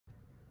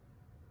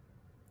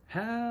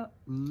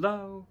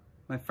Hello,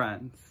 my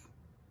friends.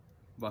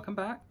 Welcome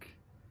back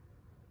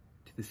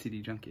to the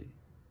CDjunky.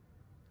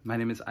 My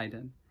name is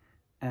Aiden,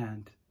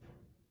 and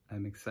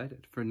I'm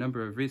excited for a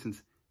number of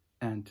reasons.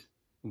 And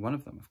one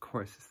of them, of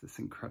course, is this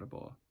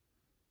incredible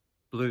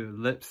blue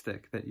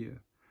lipstick that you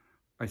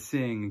are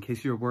seeing. In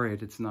case you're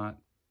worried, it's not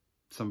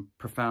some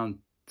profound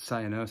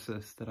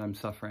cyanosis that I'm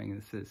suffering.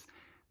 This is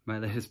my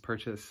latest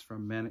purchase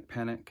from Manic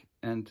Panic,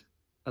 and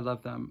I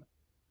love them.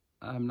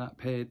 I'm not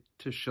paid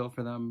to shill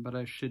for them, but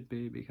I should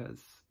be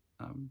because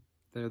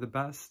they're the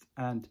best,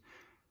 and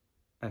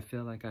I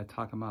feel like I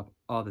talk them up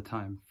all the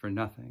time for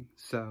nothing.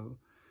 So,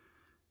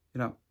 you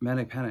know,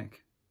 Manic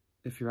Panic,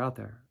 if you're out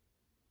there,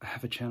 I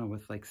have a channel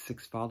with like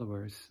 6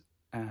 followers,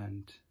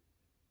 and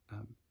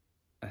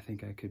I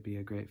think I could be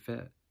a great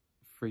fit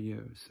for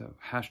you. So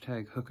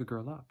hashtag hook a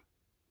girl up.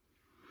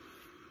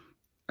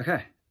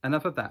 Okay,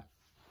 enough of that.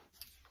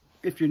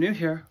 If you're new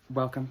here,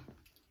 welcome.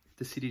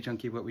 The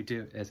CDjunky, what we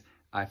do is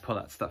I pull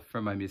out stuff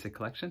from my music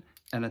collection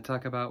and I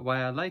talk about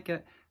why I like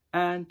it,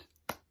 and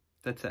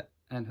that's it.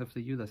 And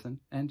hopefully you listen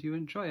and you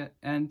enjoy it.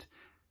 And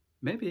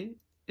maybe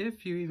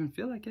if you even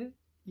feel like it,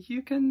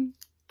 you can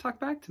talk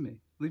back to me.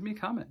 Leave me a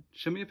comment.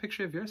 Show me a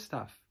picture of your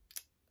stuff.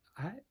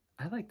 I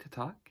like to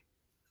talk.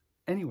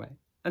 Anyway,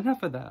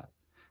 enough of that.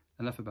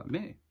 Enough about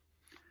me.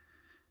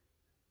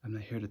 I'm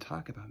not here to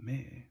talk about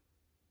me.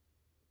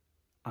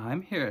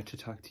 I'm here to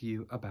talk to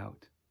you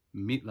about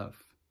Meatloaf.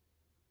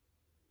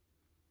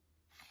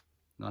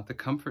 Not the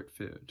comfort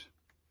food.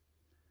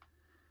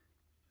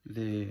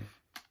 The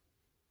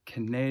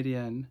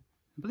Canadian,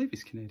 I believe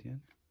he's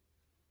Canadian,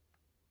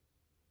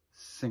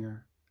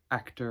 singer,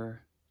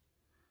 actor,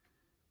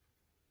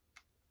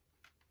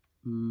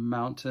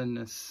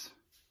 mountainous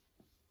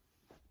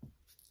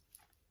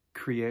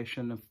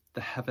creation of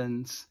the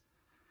heavens.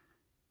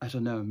 I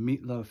don't know,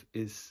 Meatloaf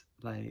is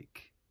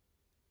like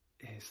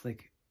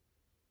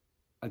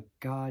a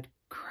god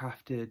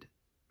crafted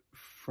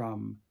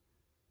from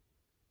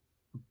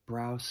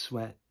brow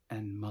sweat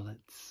and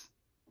mullets.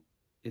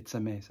 It's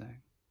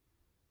amazing.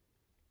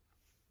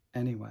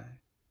 Anyway,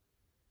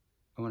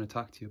 I want to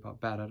talk to you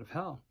about Bat Out of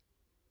Hell.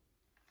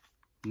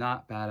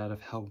 Not Bat Out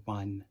of Hell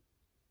 1.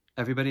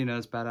 Everybody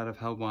knows Bat Out of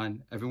Hell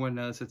 1. Everyone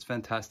knows it's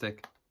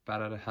fantastic.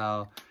 Bat Out of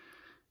Hell.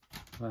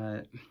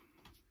 But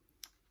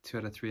 2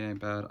 out of 3 ain't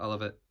bad. I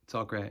love it. It's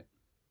all great.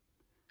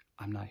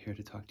 I'm not here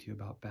to talk to you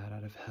about Bat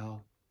Out of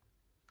Hell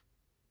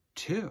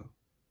 2.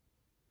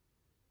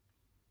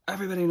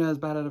 Everybody knows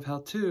Bat Out of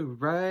Hell 2,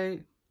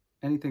 right?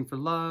 Anything for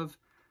Love.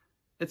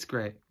 It's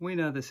great. We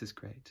know this is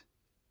great.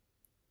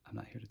 I'm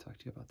not here to talk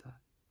to you about that.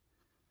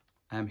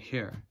 I'm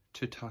here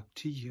to talk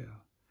to you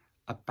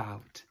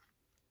about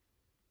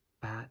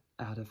Bat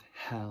Out of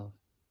Hell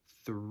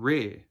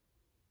 3.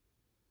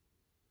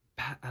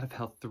 Bat Out of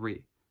Hell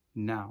 3.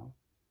 Now,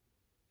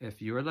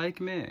 if you're like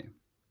me,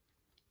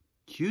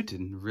 you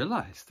didn't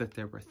realize that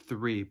there were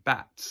 3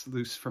 bats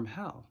loose from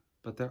hell,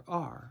 but there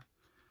are.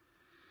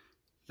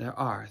 There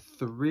are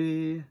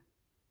 3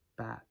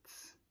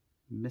 bats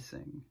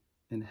missing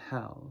in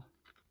hell,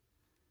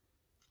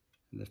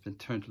 and they've been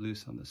turned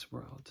loose on this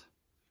world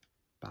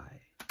by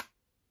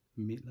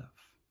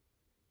Meatloaf.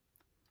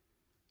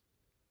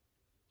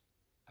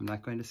 I'm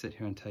not going to sit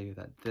here and tell you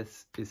that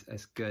this is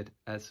as good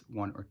as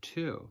 1 or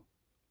 2,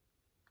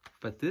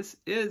 but it's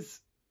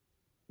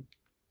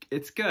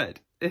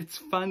good. It's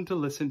fun to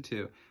listen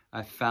to.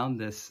 I found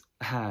this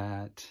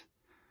at,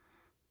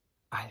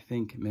 I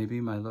think maybe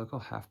my local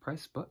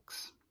half-price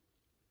books,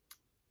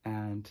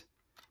 and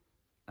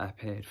I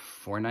paid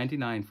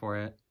 $4.99 for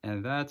it,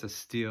 and that's a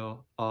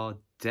steal all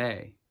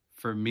day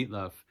for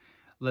Meatloaf.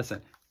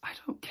 Listen, I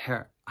don't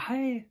care.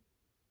 I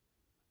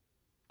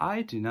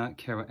do not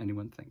care what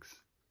anyone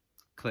thinks,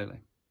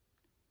 clearly.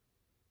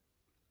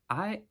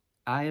 I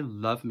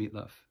love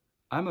Meatloaf.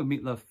 I'm a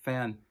Meatloaf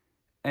fan.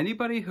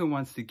 Anybody who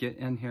wants to get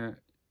in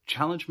here,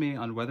 challenge me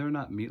on whether or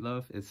not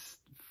Meatloaf is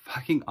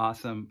fucking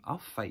awesome. I'll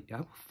fight you. I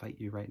will fight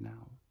you right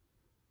now.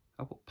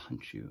 I will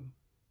punch you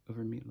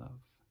over Meatloaf.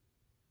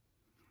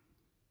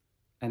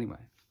 Anyway,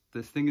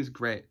 this thing is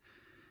great.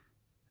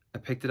 I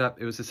picked it up.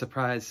 It was a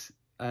surprise.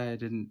 I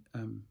didn't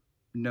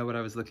know what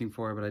I was looking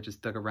for, but I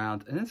just dug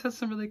around. And it has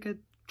some really good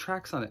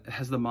tracks on it. It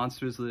has The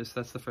Monsters Loose.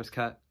 That's the first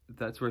cut.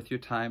 That's worth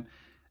your time.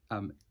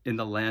 In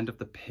the Land of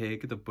the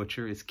Pig, the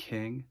Butcher is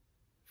King.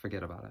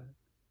 Forget about it.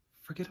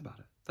 Forget about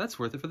it. That's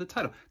worth it for the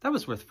title. That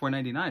was worth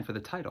 $4.99 for the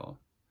title.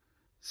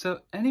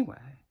 So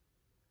anyway,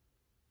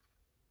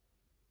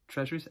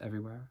 treasures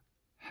everywhere.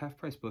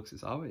 Half-price books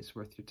is always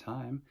worth your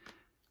time.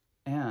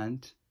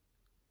 And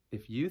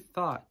if you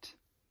thought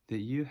that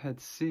you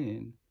had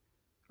seen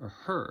or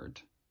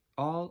heard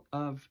all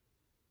of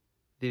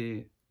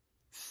the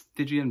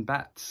Stygian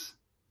bats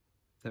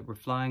that were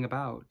flying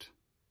about,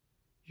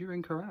 you're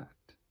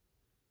incorrect.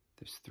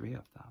 There's 3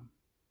 of them,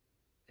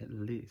 at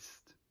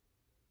least.